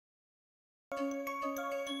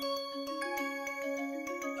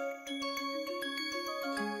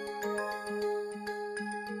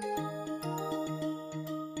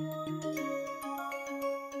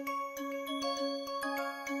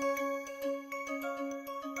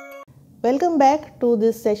Welcome back to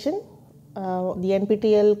this session, the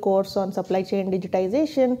NPTEL course on supply chain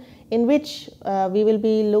digitization, in which we will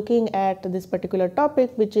be looking at this particular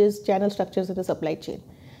topic, which is channel structures in the supply chain.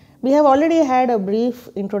 We have already had a brief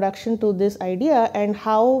introduction to this idea and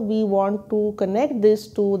how we want to connect this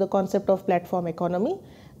to the concept of platform economy.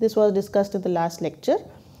 This was discussed in the last lecture.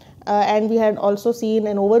 And we had also seen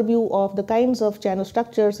an overview of the kinds of channel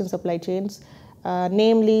structures in supply chains,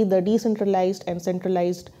 namely the decentralized and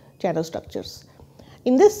centralized channel structures.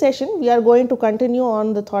 In this session, we are going to continue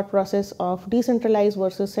on the thought process of decentralized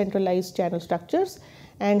versus centralized channel structures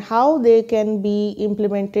and how they can be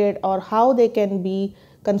implemented or how they can be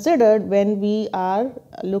considered when we are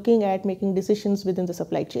looking at making decisions within the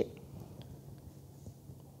supply chain.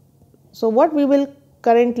 So what we will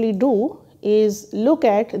currently do is look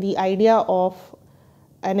at the idea of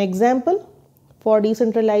an example for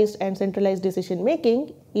decentralized and centralized decision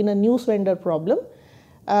making in a Newsvendor problem.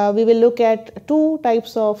 We will look at two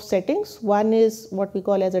types of settings. One is what we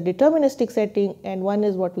call as a deterministic setting and one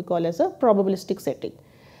is what we call as a probabilistic setting.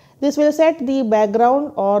 This will set the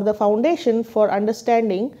background or the foundation for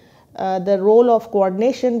understanding the role of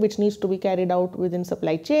coordination which needs to be carried out within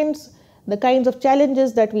supply chains, the kinds of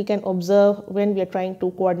challenges that we can observe when we are trying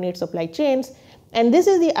to coordinate supply chains, and this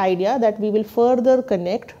is the idea that we will further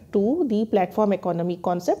connect to the platform economy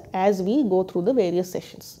concept as we go through the various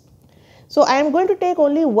sessions. So I am going to take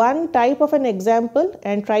only one type of an example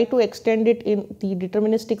and try to extend it in the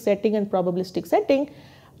deterministic setting and probabilistic setting,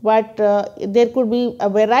 but there could be a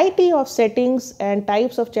variety of settings and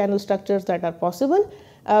types of channel structures that are possible,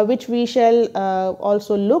 which we shall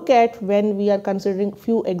also look at when we are considering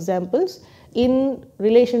few examples in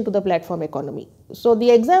relation to the platform economy. So the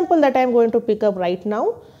example that I am going to pick up right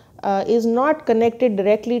now is not connected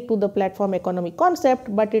directly to the platform economy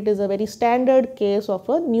concept, but it is a very standard case of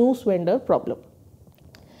a Newsvendor problem.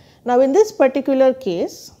 Now in this particular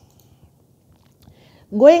case,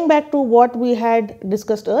 going back to what we had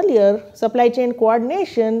discussed earlier, supply chain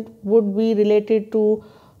coordination would be related to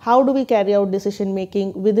how do we carry out decision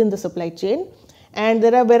making within the supply chain. And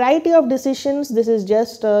there are a variety of decisions. This is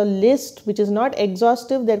just a list which is not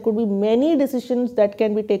exhaustive. There could be many decisions that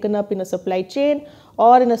can be taken up in a supply chain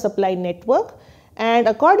or in a supply network, and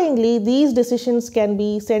accordingly these decisions can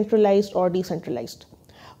be centralized or decentralized.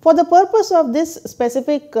 For the purpose of this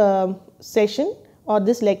specific session or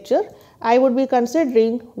this lecture, I would be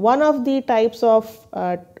considering one of the types of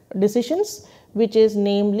decisions, which is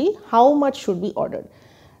namely how much should be ordered.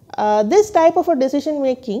 This type of a decision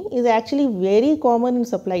making is actually very common in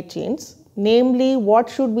supply chains, namely what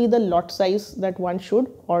should be the lot size that one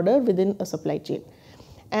should order within a supply chain.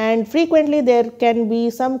 And frequently there can be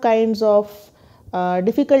some kinds of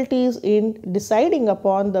difficulties in deciding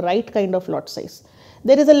upon the right kind of lot size.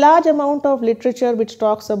 There is a large amount of literature which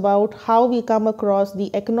talks about how we come across the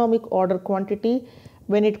economic order quantity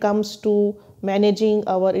when it comes to managing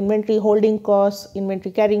our inventory holding costs,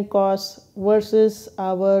 inventory carrying costs versus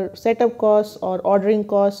our setup costs or ordering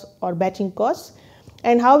costs or batching costs,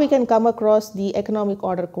 and how we can come across the economic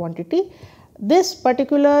order quantity. This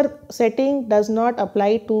particular setting does not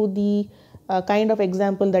apply to the kind of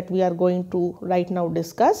example that we are going to right now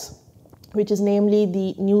discuss, which is namely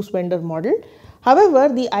the Newsvendor model.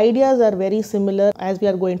 However, the ideas are very similar as we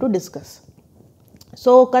are going to discuss.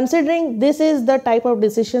 So considering this is the type of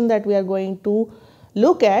decision that we are going to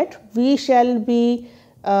look at, we shall be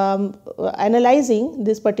analyzing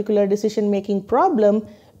this particular decision making problem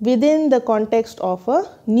within the context of a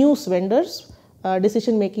Newsvendor's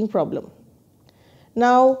decision making problem.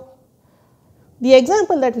 Now, the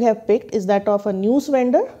example that we have picked is that of a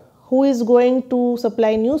Newsvendor who is going to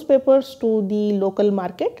supply newspapers to the local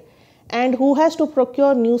market and who has to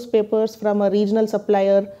procure newspapers from a regional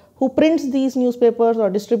supplier who prints these newspapers or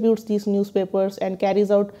distributes these newspapers and carries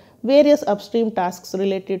out various upstream tasks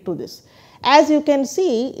related to this. As you can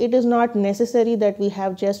see, it is not necessary that we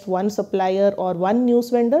have just one supplier or one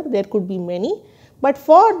Newsvendor. There could be many. But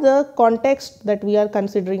for the context that we are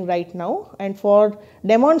considering right now and for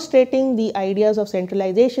demonstrating the ideas of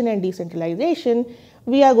centralization and decentralization,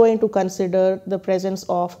 we are going to consider the presence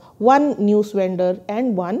of one Newsvendor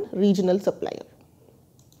and one regional supplier.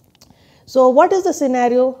 So what is the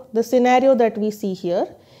scenario? The scenario that we see here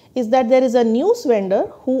is that there is a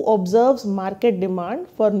Newsvendor who observes market demand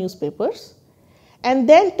for newspapers and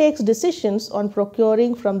then takes decisions on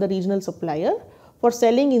procuring from the regional supplier for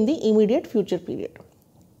selling in the immediate future period.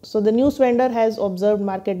 So the news vendor has observed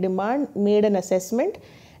market demand, made an assessment,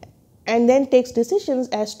 and then takes decisions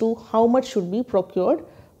as to how much should be procured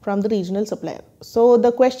from the regional supplier. So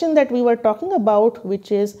the question that we were talking about,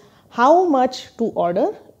 which is how much to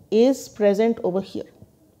order, is present over here,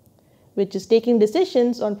 which is taking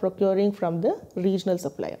decisions on procuring from the regional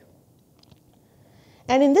supplier.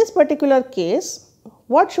 And in this particular case,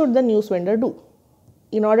 what should the news vendor do?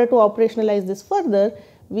 In order to operationalize this further,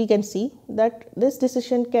 we can see that this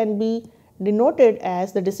decision can be denoted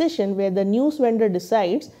as the decision where the news vendor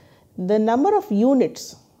decides the number of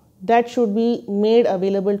units that should be made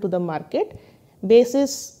available to the market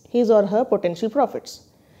basis his or her potential profits.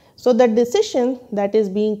 So the decision that is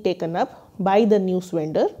being taken up by the news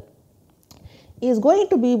vendor is going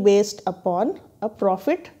to be based upon a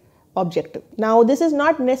profit objective. Now this is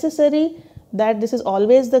not necessary that this is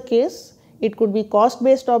always the case. It could be cost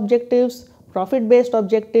based objectives, profit based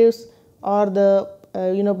objectives, or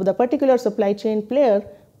the particular supply chain player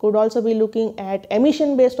could also be looking at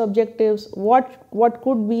emission based objectives. What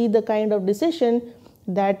could be the kind of decision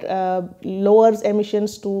that lowers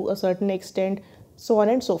emissions to a certain extent, so on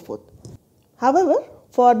and so forth. However,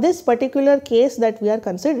 for this particular case that we are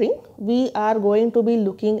considering, we are going to be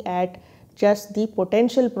looking at just the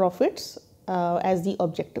potential profits as the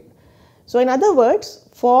objective. So in other words,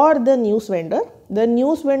 for the news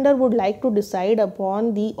vendor would like to decide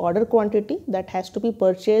upon the order quantity that has to be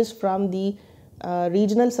purchased from the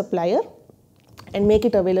regional supplier and make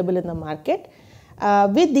it available in the market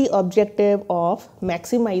with the objective of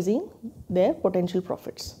maximizing their potential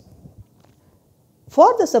profits.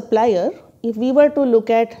 For the supplier, if we were to look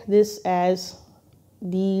at this as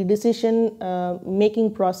the decision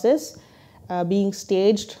making process being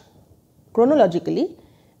staged chronologically,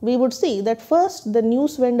 we would see that first the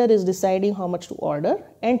news vendor is deciding how much to order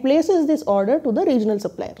and places this order to the regional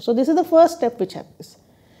supplier. So this is the first step which happens.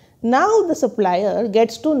 Now the supplier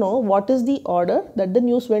gets to know what is the order that the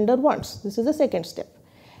news vendor wants. This is the second step.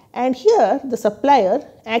 And here the supplier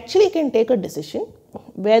actually can take a decision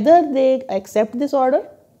whether they accept this order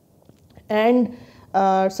and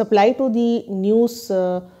supply to the news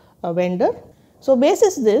vendor. So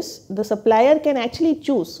basis this, the supplier can actually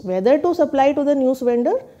choose whether to supply to the news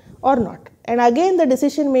vendor or not. And again, the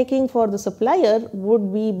decision making for the supplier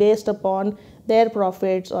would be based upon their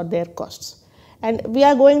profits or their costs. And we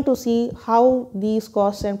are going to see how these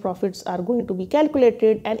costs and profits are going to be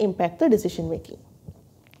calculated and impact the decision making.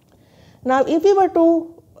 Now, if we were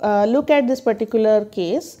to look at this particular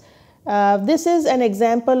case, this is an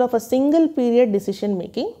example of a single period decision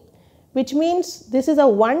making, which means this is a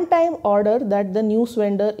one-time order that the news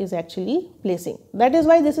vendor is actually placing. That is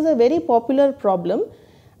why this is a very popular problem.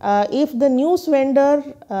 If the news vendor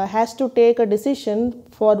has to take a decision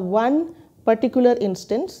for one particular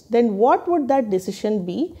instance, then what would that decision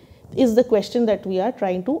be is the question that we are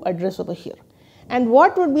trying to address over here. And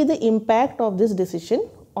what would be the impact of this decision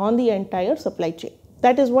on the entire supply chain?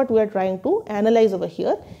 That is what we are trying to analyze over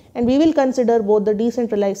here, and we will consider both the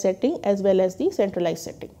decentralized setting as well as the centralized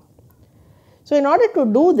setting. So in order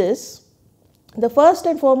to do this, the first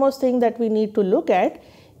and foremost thing that we need to look at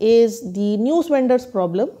is the news vendor's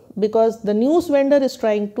problem, because the news vendor is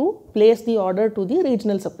trying to place the order to the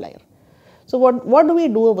regional supplier. So what do we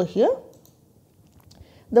do over here?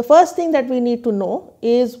 The first thing that we need to know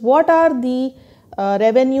is what are the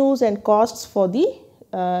revenues and costs for the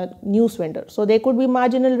news vendor. So there could be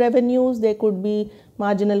marginal revenues, there could be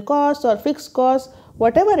marginal costs or fixed costs,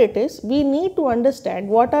 whatever it is. We need to understand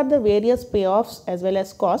what are the various payoffs as well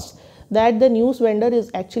as costs that the news vendor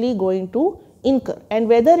is actually going to incur and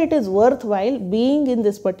whether it is worthwhile being in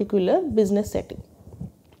this particular business setting.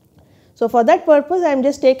 So for that purpose, I am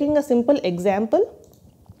just taking a simple example.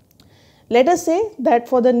 Let us say that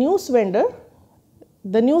for the news vendor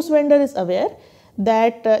is aware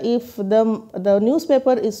that if the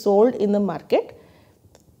newspaper is sold in the market,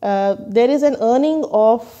 there is an earning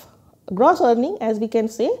of gross earning, as we can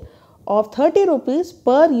say, of 30 rupees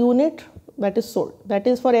per unit that is sold. That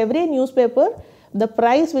is, for every newspaper, the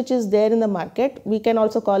price which is there in the market, we can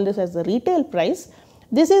also call this as the retail price,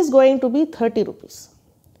 this is going to be 30 rupees.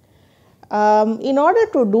 In order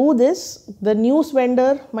to do this, the news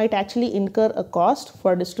vendor might actually incur a cost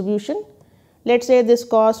for distribution. Let's say this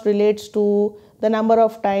cost relates to the number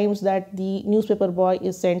of times that the newspaper boy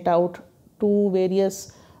is sent out to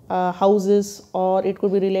various houses, or it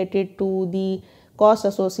could be related to the cost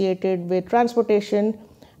associated with transportation,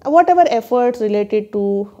 whatever efforts related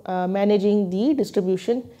to managing the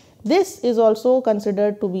distribution. This is also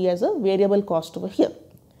considered to be as a variable cost over here.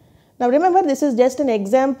 Now remember, this is just an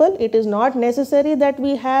example. It is not necessary that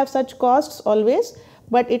we have such costs always,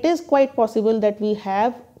 but it is quite possible that we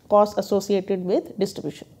have cost associated with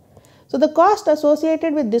distribution. So the cost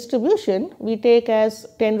associated with distribution we take as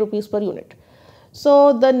 10 rupees per unit. So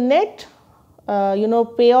the net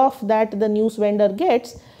payoff that the news vendor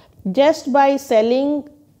gets just by selling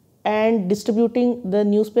and distributing the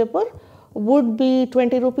newspaper would be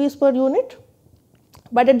 20 rupees per unit.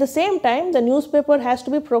 But at the same time, the newspaper has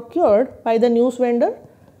to be procured by the news vendor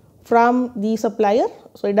from the supplier.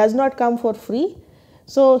 So it does not come for free.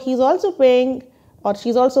 So he's also paying, or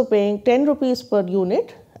she's also paying 10 rupees per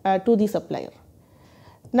unit to the supplier.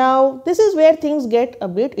 Now this is where things get a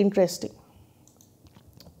bit interesting.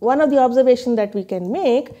 One of the observations that we can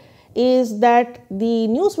make is that the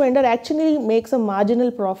news vendor actually makes a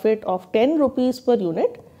marginal profit of 10 rupees per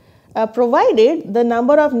unit, provided the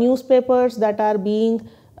number of newspapers that are being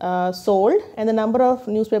sold and the number of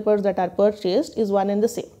newspapers that are purchased is one and the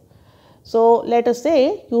same. So let us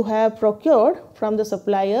say you have procured from the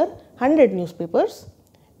supplier 100 newspapers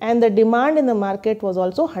and the demand in the market was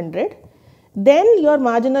also 100, then your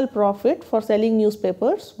marginal profit for selling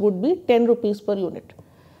newspapers would be 10 rupees per unit.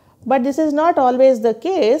 But this is not always the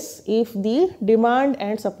case if the demand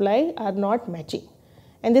and supply are not matching,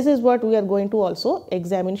 and this is what we are going to also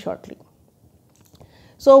examine shortly.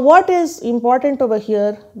 So what is important over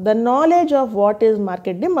here? The knowledge of what is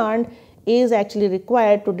market demand is actually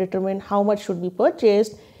required to determine how much should be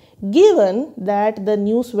purchased, given that the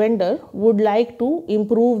news vendor would like to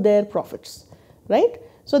improve their profits, right?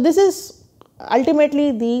 So this is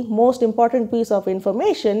ultimately the most important piece of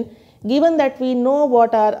information, given that we know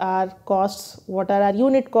what are our costs, what are our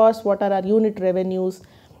unit costs, what are our unit revenues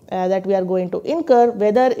that we are going to incur,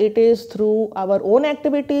 whether it is through our own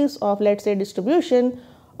activities of, let's say, distribution,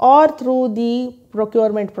 or through the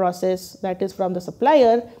procurement process, that is from the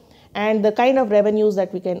supplier, and the kind of revenues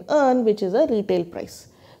that we can earn, which is a retail price.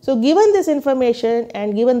 So given this information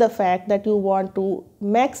and given the fact that you want to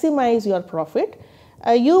maximize your profit,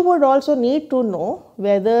 you would also need to know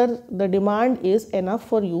whether the demand is enough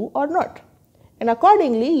for you or not. And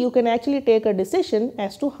accordingly, you can actually take a decision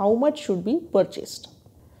as to how much should be purchased.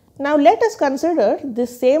 Now let us consider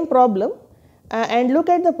this same problem and look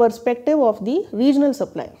at the perspective of the regional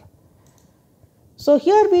supplier. So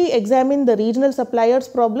here we examine the regional supplier's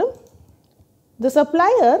problem. The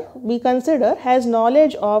supplier we consider has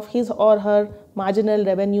knowledge of his or her marginal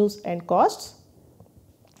revenues and costs,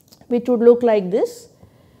 which would look like this.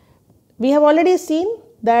 We have already seen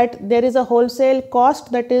that there is a wholesale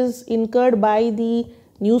cost that is incurred by the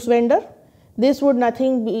news vendor. This would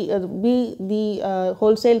nothing be the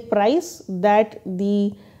wholesale price that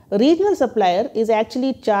the regional supplier is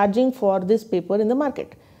actually charging for this paper in the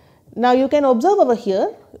market. Now you can observe over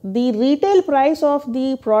here, the retail price of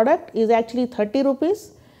the product is actually 30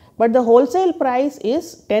 rupees, but the wholesale price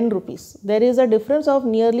is 10 rupees. There is a difference of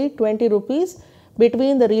nearly 20 rupees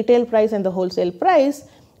between the retail price and the wholesale price.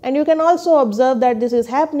 And you can also observe that this is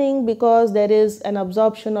happening because there is an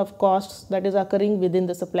absorption of costs that is occurring within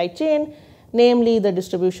the supply chain, namely the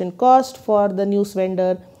distribution cost for the news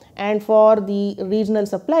vendor, and for the regional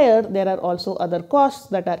supplier there are also other costs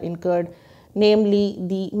that are incurred, namely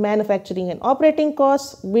the manufacturing and operating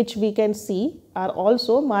costs, which we can see are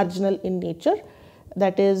also marginal in nature,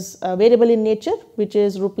 that is variable in nature, which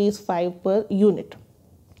is rupees 5 per unit.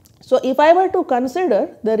 So if I were to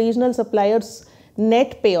consider the regional supplier's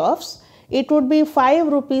net payoffs, it would be 5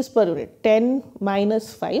 rupees per unit, 10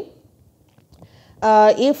 minus 5,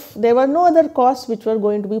 if there were no other costs which were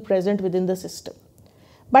going to be present within the system.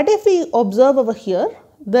 But if we observe over here,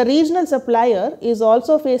 the regional supplier is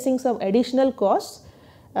also facing some additional costs,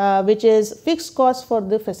 which is fixed costs for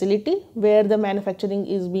the facility where the manufacturing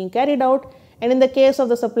is being carried out, and in the case of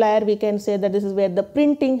the supplier we can say that this is where the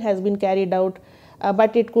printing has been carried out.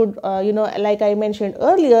 But it could, like I mentioned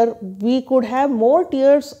earlier, we could have more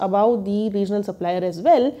tiers above the regional supplier as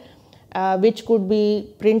well, which could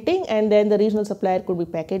be printing, and then the regional supplier could be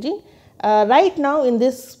packaging. Right now in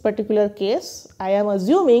this particular case, I am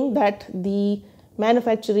assuming that the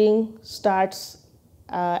manufacturing starts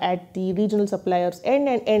at the regional supplier's end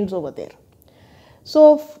and ends over there.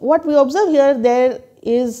 So what we observe here, there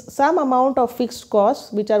is some amount of fixed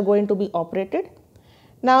costs which are going to be operated.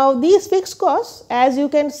 Now these fixed costs, as you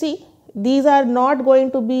can see, these are not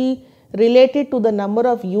going to be related to the number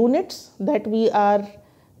of units that we are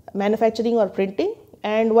manufacturing or printing,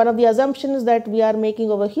 and one of the assumptions that we are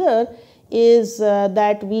making over here is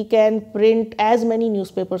that we can print as many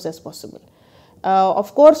newspapers as possible.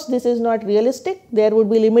 Of course, this is not realistic. There would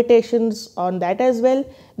be limitations on that as well.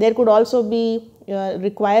 There could also be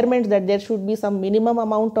requirements that there should be some minimum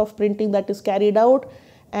amount of printing that is carried out,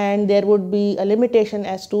 and there would be a limitation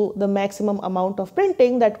as to the maximum amount of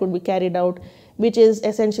printing that could be carried out, which is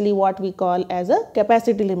essentially what we call as a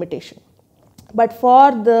capacity limitation. But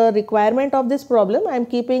for the requirement of this problem, I am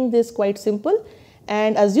keeping this quite simple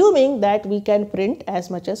and assuming that we can print as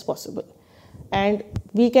much as possible. And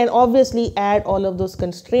we can obviously add all of those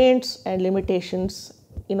constraints and limitations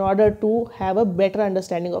in order to have a better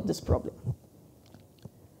understanding of this problem.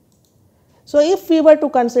 So if we were to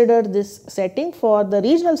consider this setting for the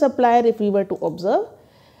regional supplier, if we were to observe,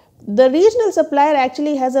 the regional supplier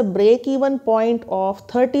actually has a break-even point of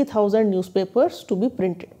 30,000 newspapers to be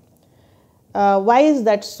printed. Why is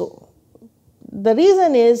that so? The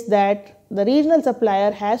reason is that the regional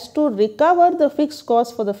supplier has to recover the fixed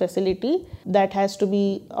cost for the facility that has to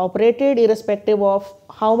be operated irrespective of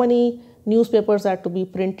how many newspapers are to be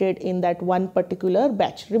printed in that one particular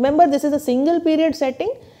batch. Remember, this is a single period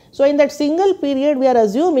setting. So in that single period, we are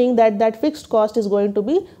assuming that that fixed cost is going to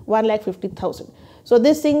be 1,50,000. So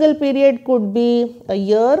this single period could be a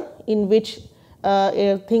year in which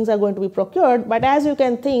things are going to be procured, but as you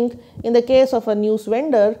can think, in the case of a news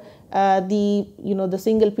vendor, the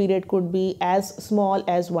single period could be as small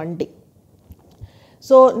as 1 day.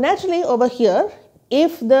 So naturally over here,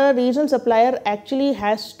 if the regional supplier actually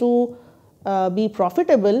has to be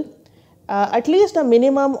profitable, at least a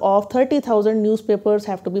minimum of 30,000 newspapers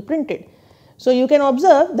have to be printed. So you can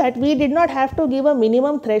observe that we did not have to give a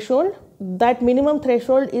minimum threshold. That minimum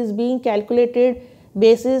threshold is being calculated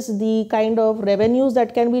basis the kind of revenues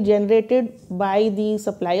that can be generated by the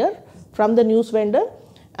supplier from the news vendor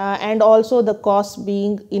and also the costs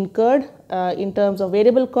being incurred in terms of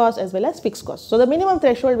variable costs as well as fixed costs. So the minimum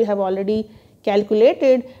threshold we have already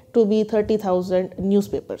calculated to be 30,000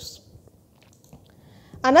 newspapers.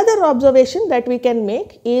 Another observation that we can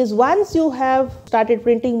make is once you have started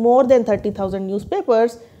printing more than 30,000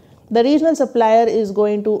 newspapers, the regional supplier is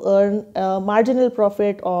going to earn a marginal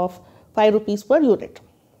profit of 5 rupees per unit.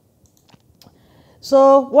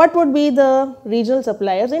 So what would be the regional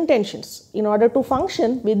supplier's intentions in order to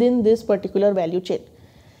function within this particular value chain?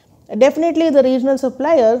 Definitely the regional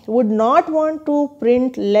supplier would not want to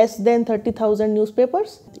print less than 30,000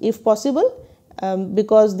 newspapers if possible,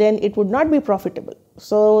 because then it would not be profitable.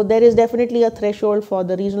 So there is definitely a threshold for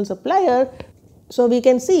the regional supplier. So we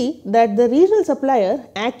can see that the regional supplier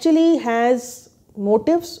actually has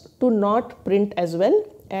motives to not print as well.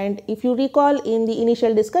 And if you recall in the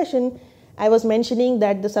initial discussion, I was mentioning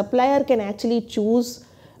that the supplier can actually choose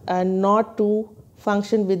not to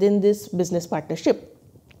function within this business partnership.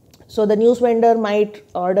 So the news vendor might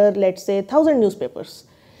order, let's say, 1,000 newspapers.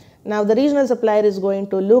 Now the regional supplier is going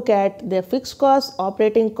to look at their fixed costs,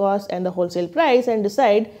 operating costs and the wholesale price and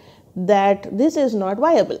decide that this is not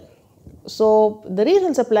viable. So the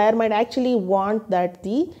regional supplier might actually want that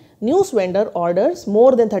the news vendor orders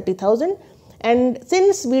more than 30,000. And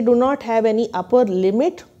since we do not have any upper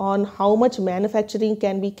limit on how much manufacturing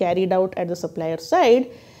can be carried out at the supplier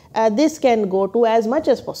side, this can go to as much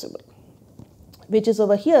as possible, which is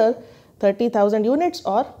over here 30,000 units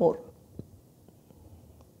or more.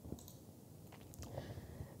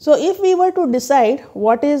 So if we were to decide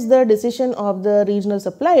what is the decision of the regional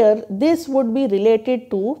supplier, this would be related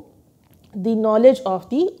to the knowledge of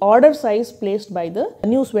the order size placed by the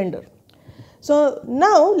news vendor. So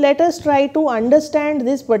now let us try to understand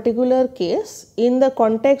this particular case in the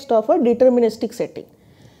context of a deterministic setting.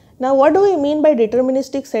 Now what do we mean by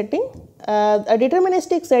deterministic setting? A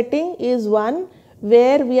deterministic setting is one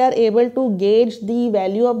where we are able to gauge the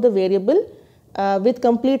value of the variable with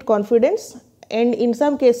complete confidence, and in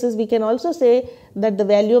some cases we can also say that the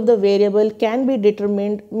value of the variable can be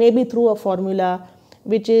determined maybe through a formula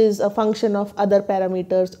which is a function of other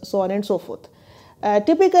parameters, so on and so forth.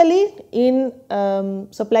 Typically in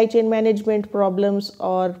supply chain management problems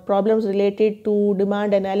or problems related to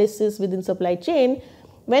demand analysis within supply chain,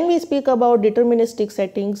 when we speak about deterministic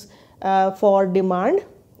settings for demand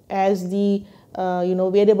as the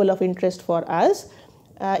variable of interest for us,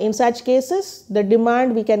 in such cases the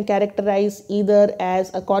demand we can characterize either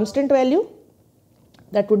as a constant value,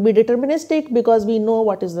 that would be deterministic because we know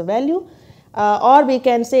what is the value, or we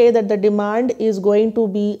can say that the demand is going to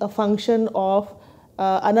be a function of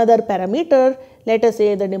another parameter. Let us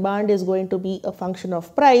say the demand is going to be a function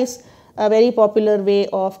of price. A very popular way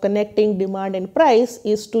of connecting demand and price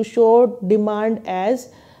is to show demand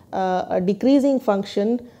as a decreasing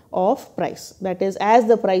function of price. That is, as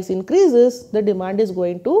the price increases, the demand is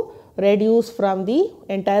going to reduce from the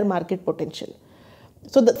entire market potential.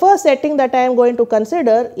 So the first setting that I am going to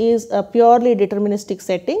consider is a purely deterministic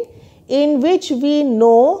setting in which we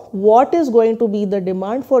know what is going to be the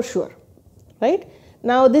demand for sure, right?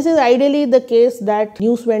 Now this is ideally the case that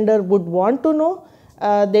news vendor would want to know.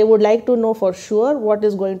 They would like to know for sure what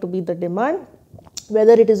is going to be the demand.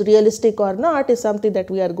 Whether it is realistic or not is something that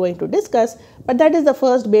we are going to discuss, but that is the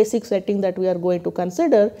first basic setting that we are going to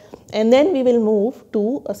consider, and then we will move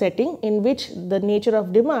to a setting in which the nature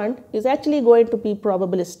of demand is actually going to be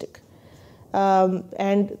probabilistic.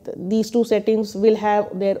 And these two settings will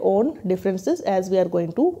have their own differences as we are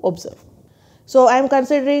going to observe. So, I am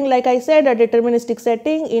considering, like I said, a deterministic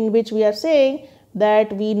setting in which we are saying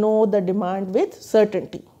that we know the demand with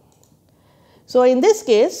certainty. So, in this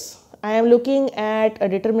case, I am looking at a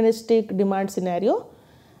deterministic demand scenario.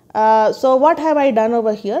 So, what have I done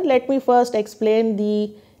over here? Let me first explain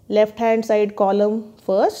the left hand side column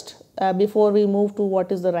first before we move to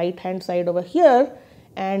what is the right hand side over here,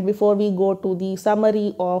 and before we go to the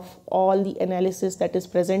summary of all the analysis that is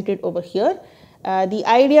presented over here. The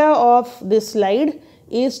idea of this slide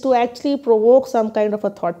is to actually provoke some kind of a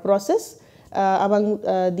thought process among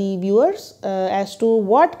the viewers as to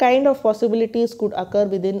what kind of possibilities could occur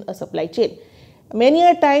within a supply chain. Many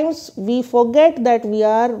a times we forget that we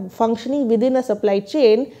are functioning within a supply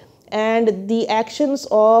chain, and the actions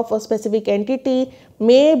of a specific entity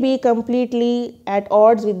may be completely at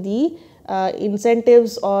odds with the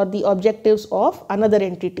incentives or the objectives of another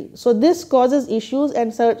entity. So, this causes issues,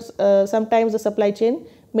 and sometimes the supply chain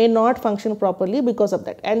may not function properly because of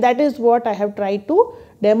that, and that is what I have tried to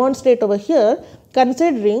demonstrate over here,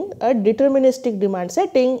 considering a deterministic demand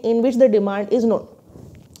setting in which the demand is known.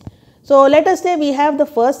 So, let us say we have the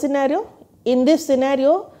first scenario. In this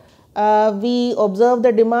scenario, we observe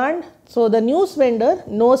the demand. So, the news vendor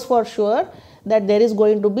knows for sure that there is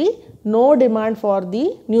going to be no demand for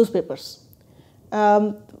the newspapers.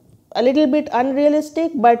 A little bit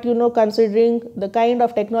unrealistic, but considering the kind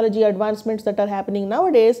of technology advancements that are happening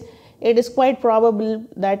nowadays, it is quite probable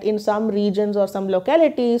that in some regions or some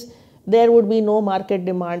localities there would be no market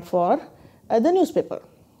demand for the newspaper,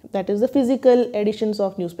 that is the physical editions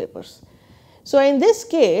of newspapers. So, in this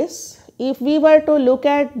case, if we were to look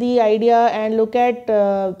at the idea and look at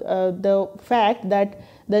the fact that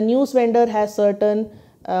the news vendor has certain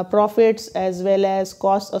profits as well as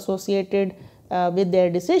costs associated with their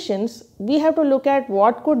decisions, we have to look at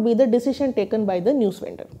what could be the decision taken by the news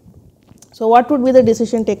vendor. So, what would be the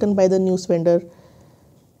decision taken by the news vendor?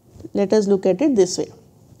 Let us look at it this way.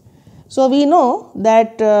 So, we know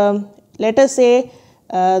that let us say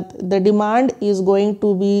the demand is going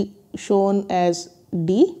to be shown as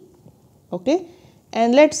D, okay,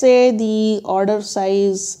 and let us say the order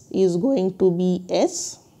size is going to be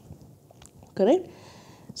S, correct.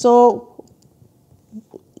 So,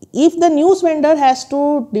 if the news vendor has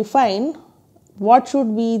to define what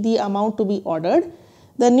should be the amount to be ordered,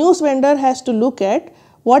 the news vendor has to look at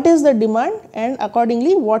what is the demand and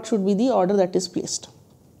accordingly what should be the order that is placed.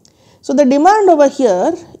 So, the demand over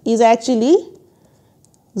here is actually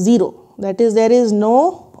 0, that is there is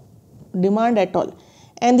no demand at all,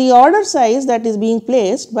 and the order size that is being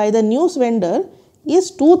placed by the news vendor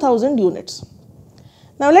is 2000 units.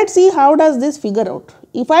 Now, let us see how does this figure out.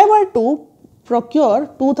 If I were to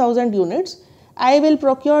procure 2000 units, I will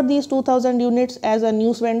procure these 2000 units as a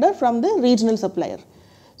news vendor from the regional supplier.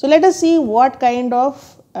 So, let us see what kind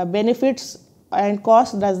of benefits and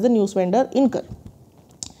costs does the news vendor incur.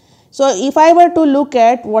 So, if I were to look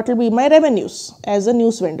at what will be my revenues as a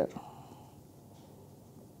news vendor,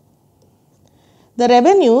 the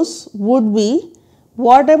revenues would be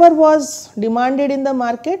whatever was demanded in the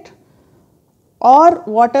market or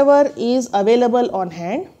whatever is available on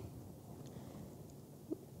hand,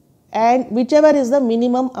 and whichever is the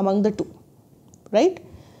minimum among the two, right.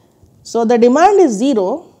 So, the demand is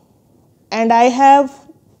 0 and I have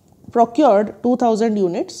procured 2000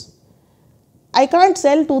 units. I can't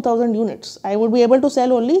sell 2000 units, I would be able to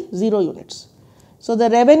sell only 0 units. So, the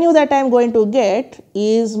revenue that I am going to get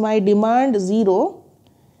is my demand 0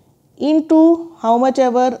 into how much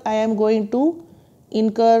ever I am going to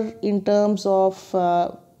incur in terms of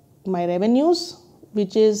my revenues,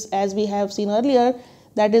 which is, as we have seen earlier,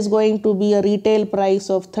 that is going to be a retail price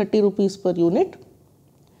of 30 rupees per unit.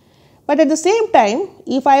 But at the same time,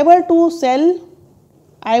 if I were to sell,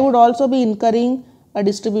 I would also be incurring a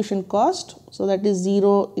distribution cost. So, that is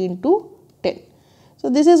 0 into 10. So,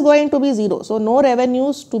 this is going to be 0. So, no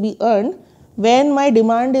revenues to be earned when my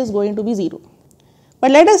demand is going to be 0.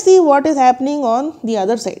 But let us see what is happening on the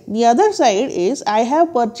other side. The other side is I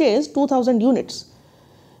have purchased 2000 units.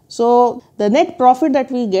 So, the net profit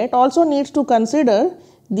that we get also needs to consider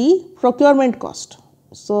the procurement cost.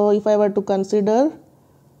 So, if I were to consider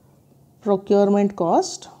procurement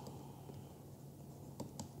cost,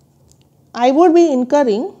 I would be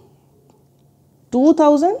incurring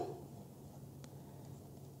 2000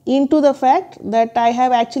 into the fact that I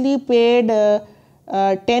have actually paid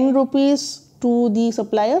 10 rupees to the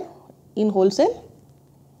supplier in wholesale,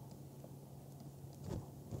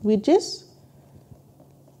 which is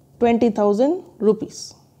 20,000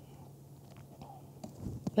 rupees,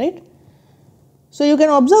 right. So, you can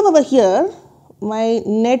observe over here my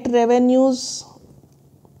net revenues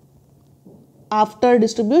after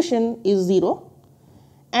distribution is 0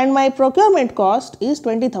 and my procurement cost is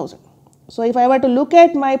 20,000. So, if I were to look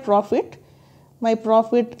at my profit,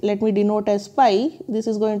 let me denote as pi, this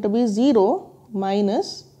is going to be 0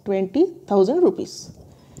 minus 20,000 rupees,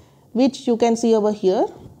 which you can see over here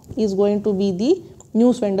is going to be the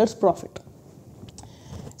Newsvendor's profit.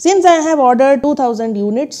 Since I have ordered 2000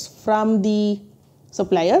 units from the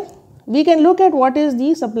supplier, we can look at what is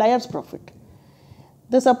the supplier's profit.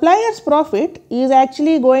 The supplier's profit is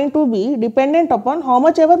actually going to be dependent upon how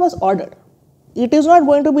much ever was ordered. It is not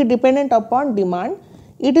going to be dependent upon demand,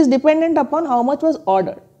 it is dependent upon how much was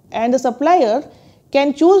ordered, and the supplier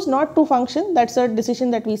can choose not to function, that is a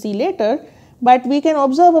decision that we see later, but we can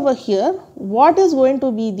observe over here what is going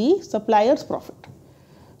to be the supplier's profit.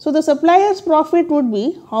 So, the supplier's profit would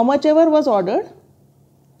be how much ever was ordered,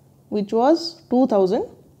 which was 2000.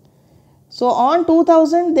 So, on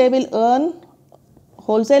 2000 they will earn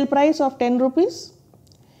wholesale price of 10 rupees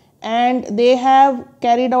and they have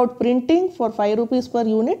carried out printing for 5 rupees per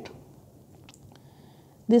unit.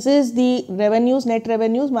 This is the revenues, net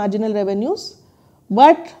revenues, marginal revenues,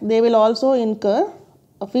 but they will also incur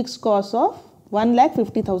a fixed cost of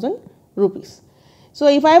 1,50,000 rupees. So,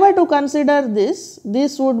 if I were to consider this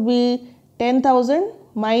would be 10,000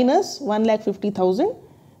 minus 1,50,000,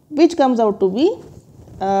 which comes out to be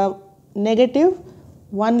negative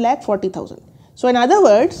 1,40,000. So, in other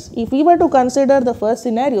words, if we were to consider the first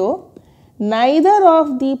scenario, neither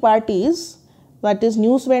of the parties, that is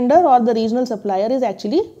Newsvendor or the regional supplier, is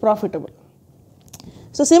actually profitable.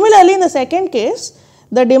 So, similarly in the second case,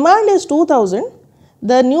 the demand is 2000,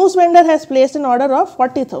 the Newsvendor has placed an order of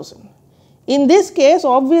 40,000. In this case,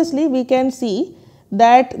 obviously we can see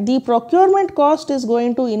that the procurement cost is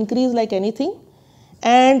going to increase like anything,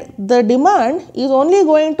 and the demand is only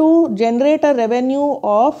going to generate a revenue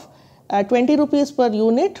of 20 rupees per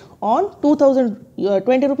unit on 2000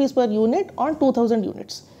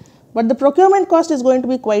 units, but the procurement cost is going to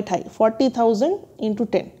be quite high, 40,000 into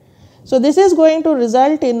 10. So, this is going to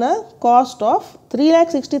result in a cost of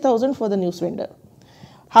 3,60,000 for the Newsvendor.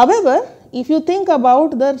 However, if you think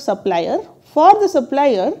about the supplier, for the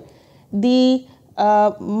supplier the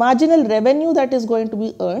marginal revenue that is going to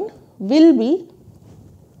be earned will be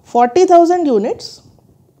 40,000 units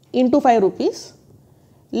into 5 rupees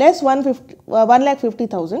less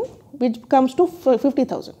 1,50,000, which comes to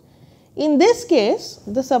 50,000. In this case,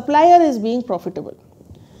 the supplier is being profitable.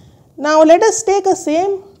 Now, let us take a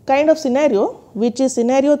same kind of scenario, which is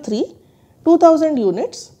scenario 3, 2000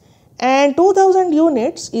 units, and 2000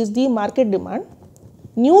 units is the market demand.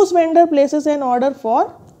 Newsvendor places an order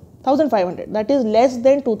for 1500, that is less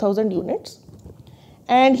than 2000 units,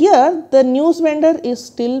 and here the Newsvendor is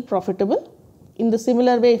still profitable. In the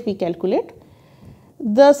similar way, if we calculate,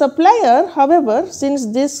 the supplier, however, since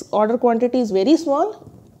this order quantity is very small,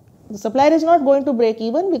 the supplier is not going to break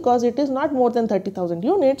even because it is not more than 30,000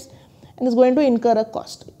 units and is going to incur a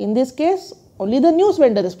cost. In this case, only the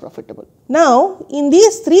Newsvendor is profitable. Now, in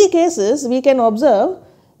these three cases, we can observe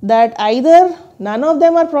that either none of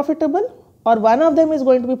them are profitable or one of them is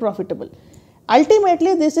going to be profitable.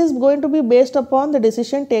 Ultimately, this is going to be based upon the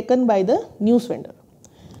decision taken by the Newsvendor.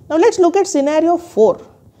 Now, let us look at scenario 4.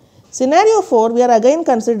 Scenario 4, we are again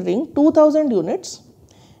considering 2000 units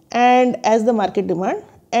and as the market demand,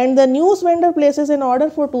 and the Newsvendor places an order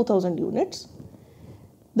for 2000 units.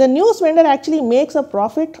 The Newsvendor actually makes a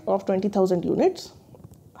profit of 20,000 units.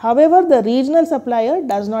 However, the regional supplier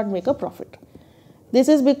does not make a profit. This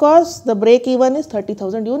is because the break even is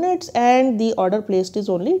 30,000 units and the order placed is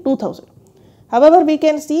only 2000. However, we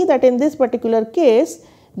can see that in this particular case,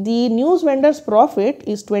 the Newsvendor's profit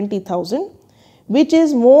is 20,000, which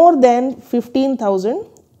is more than 15,000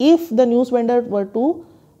 if the Newsvendor were to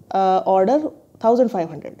order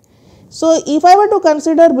 1500. So, if I were to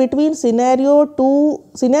consider between scenario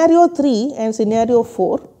 3 and scenario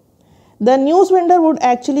 4, the Newsvendor would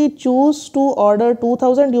actually choose to order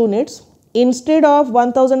 2000 units instead of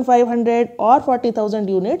 1500 or 40,000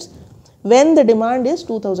 units when the demand is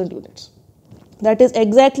 2000 units. That is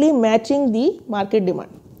exactly matching the market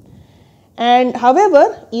demand. And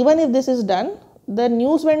however, even if this is done, the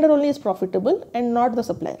Newsvendor only is profitable and not the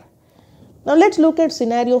supplier. Now, let us look at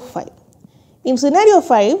scenario 5. In scenario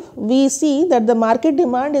 5, we see that the market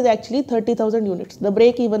demand is actually 30,000 units, the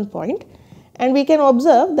break even point, and we can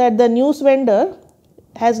observe that the Newsvendor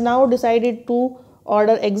has now decided to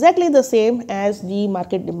order exactly the same as the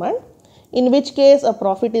market demand, in which case a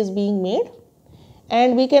profit is being made.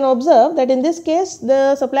 And we can observe that in this case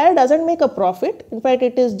the supplier doesn't make a profit, in fact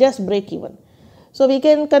it is just break even. So we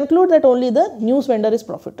can conclude that only the news vendor is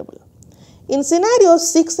profitable. In scenarios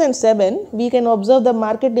 6 and 7, we can observe the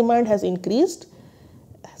market demand has increased.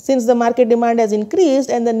 Since the market demand has increased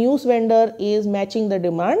and the news vendor is matching the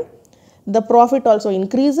demand, the profit also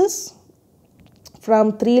increases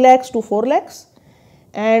from 3 lakhs to 4 lakhs.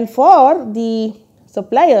 And for the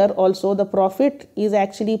supplier also the profit is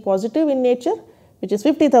actually positive in nature, which is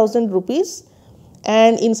 50,000 rupees.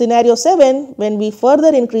 And in scenario 7, when we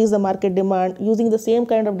further increase the market demand using the same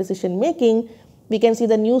kind of decision making, we can see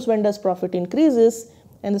the news vendor's profit increases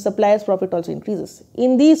and the supplier's profit also increases.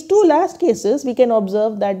 In these two last cases, we can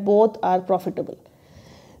observe that both are profitable.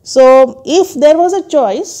 So if there was a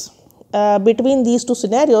choice between these two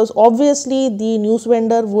scenarios, obviously the news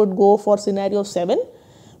vendor would go for scenario 7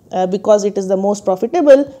 because it is the most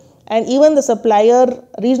profitable, and even the supplier,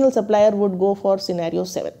 regional supplier, would go for scenario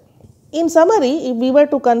 7. In summary, if we were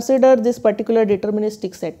to consider this particular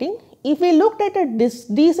deterministic setting, if we looked at a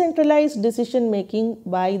decentralized decision making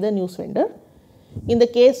by the news vendor, in the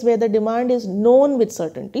case where the demand is known with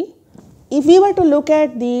certainty, if we were to look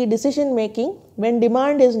at the decision making when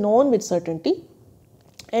demand is known with certainty,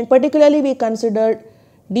 and particularly we considered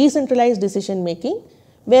decentralized decision making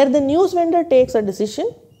where the news vendor takes a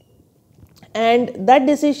decision and that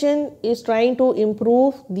decision is trying to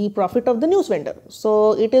improve the profit of the news vendor.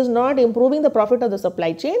 So it is not improving the profit of the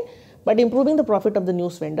supply chain, but improving the profit of the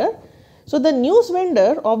news vendor. So the news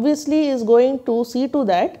vendor obviously is going to see to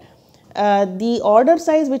that the order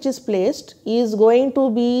size which is placed is going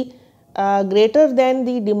to be greater than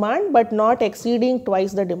the demand but not exceeding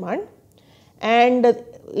twice the demand. And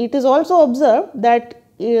it is also observed that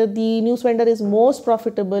the news vendor is most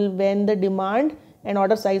profitable when the demand and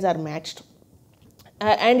order size are matched.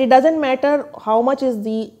 And it doesn't matter how much is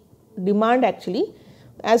the demand actually,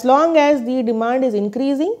 as long as the demand is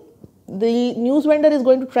increasing, the news vendor is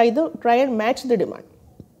going to try and match the demand.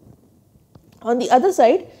 On the other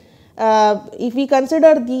side, if we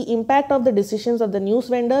consider the impact of the decisions of the news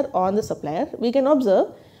vendor on the supplier, we can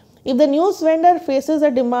observe if the news vendor faces a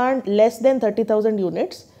demand less than 30,000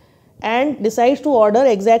 units and decides to order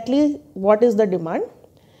exactly what is the demand,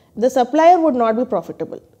 the supplier would not be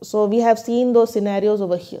profitable. So we have seen those scenarios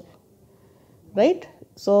over here, right?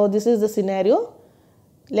 So this is the scenario,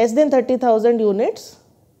 less than 30,000 units,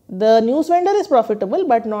 the news vendor is profitable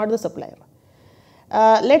but not the supplier.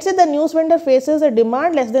 Let's say the news vendor faces a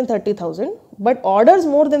demand less than 30,000 but orders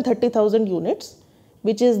more than 30,000 units,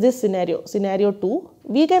 which is this scenario, scenario 2.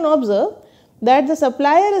 We can observe that the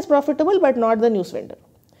supplier is profitable but not the news vendor.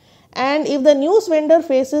 And if the news vendor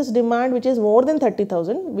faces demand which is more than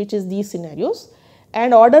 30,000, which is these scenarios,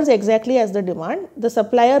 and orders exactly as the demand, the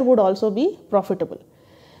supplier would also be profitable.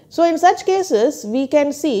 So in such cases, we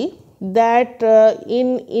can see that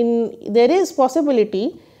there is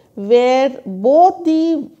possibility where both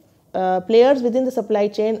the players within the supply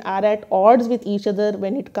chain are at odds with each other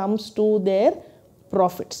when it comes to their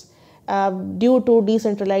profits due to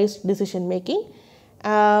decentralized decision making.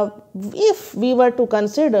 If we were to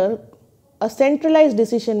consider a centralized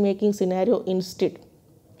decision making scenario instead,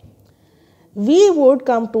 we would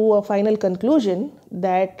come to a final conclusion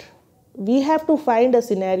that we have to find a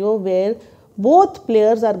scenario where both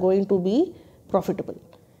players are going to be profitable.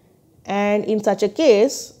 And in such a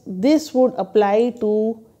case, this would apply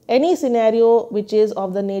to any scenario which is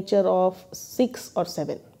of the nature of 6 or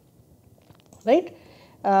 7, right?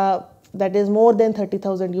 That is more than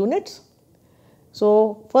 30,000 units.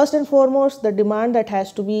 So first and foremost, the demand that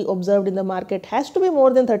has to be observed in the market has to be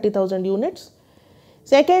more than 30,000 units.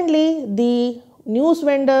 Secondly, the news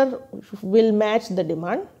vendor will match the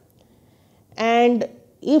demand, and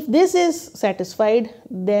if this is satisfied,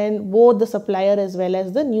 then both the supplier as well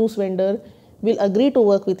as the news vendor will agree to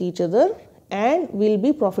work with each other and will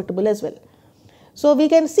be profitable as well. So we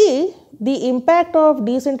can see the impact of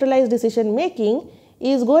decentralized decision making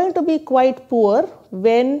is going to be quite poor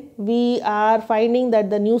when we are finding that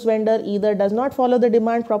the news vendor either does not follow the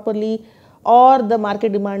demand properly or the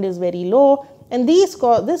market demand is very low, and this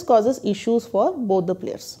causes issues for both the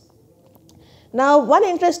players. Now, one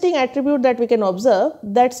interesting attribute that we can observe,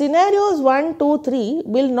 that scenarios 1, 2, 3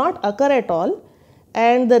 will not occur at all,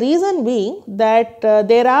 and the reason being that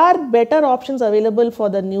there are better options available for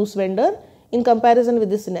the news vendor in comparison with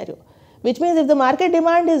this scenario. Which means if the market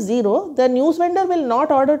demand is 0, the news vendor will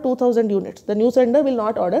not order 2,000 units. The news vendor will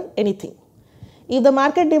not order anything. If the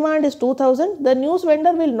market demand is 2,000, the news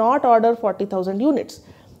vendor will not order 40,000 units.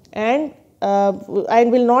 And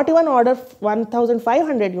and will not even order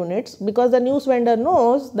 1500 units, because the news vendor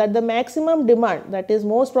knows that the maximum demand, that is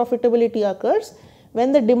most profitability, occurs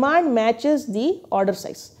when the demand matches the order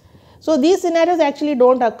size. So, these scenarios actually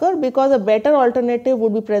do not occur because a better alternative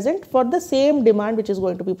would be present for the same demand which is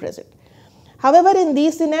going to be present. However, in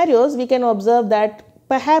these scenarios we can observe that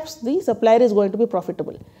perhaps the supplier is going to be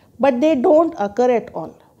profitable, but they do not occur at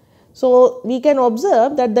all. So, we can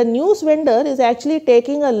observe that the news vendor is actually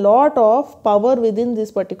taking a lot of power within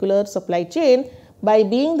this particular supply chain by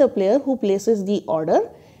being the player who places the order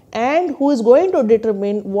and who is going to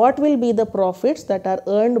determine what will be the profits that are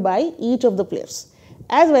earned by each of the players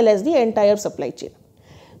as well as the entire supply chain.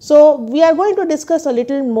 So, we are going to discuss a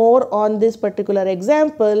little more on this particular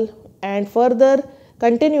example and further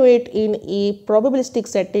continue it in a probabilistic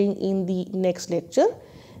setting in the next lecture.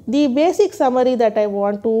 The basic summary that I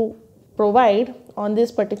want to provide on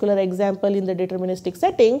this particular example in the deterministic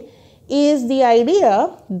setting is the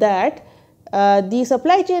idea that the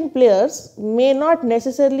supply chain players may not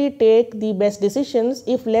necessarily take the best decisions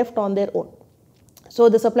if left on their own. So,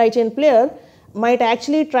 the supply chain player might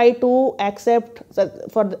actually try to accept,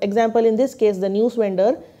 for example, in this case the news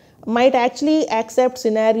vendor might actually accept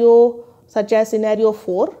scenario such as scenario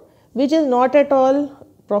 4, which is not at all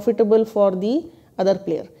profitable for the other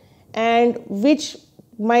player and which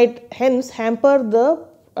might hence hamper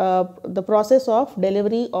the process of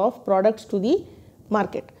delivery of products to the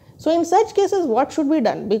market. So, in such cases what should be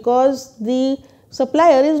done, because the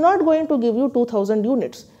supplier is not going to give you 2000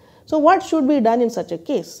 units. So, what should be done in such a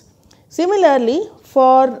case? Similarly,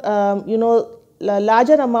 for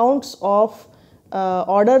larger amounts of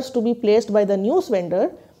orders to be placed by the news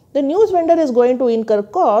vendor is going to incur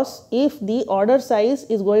costs if the order size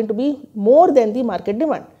is going to be more than the market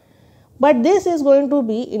demand. But this is going to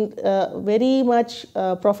be very much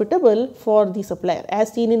profitable for the supplier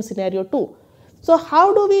as seen in scenario 2. So,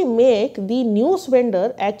 how do we make the news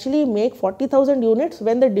vendor actually make 40,000 units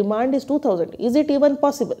when the demand is 2000? Is it even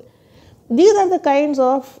possible? These are the kinds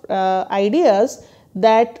of ideas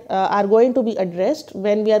that are going to be addressed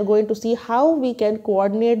when we are going to see how we can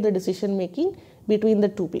coordinate the decision making between the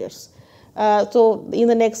two players. So, in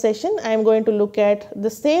the next session I am going to look at the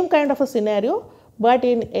same kind of a scenario, but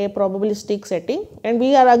in a probabilistic setting, and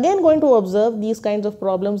we are again going to observe these kinds of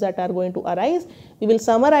problems that are going to arise. We will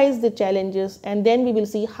summarize the challenges and then we will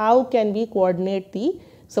see how can we coordinate the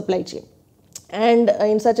supply chain. And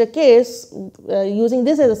in such a case, using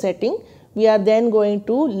this as a setting, we are then going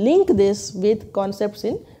to link this with concepts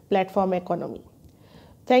in platform economy.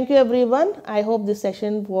 Thank you everyone. I hope this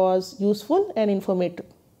session was useful and informative.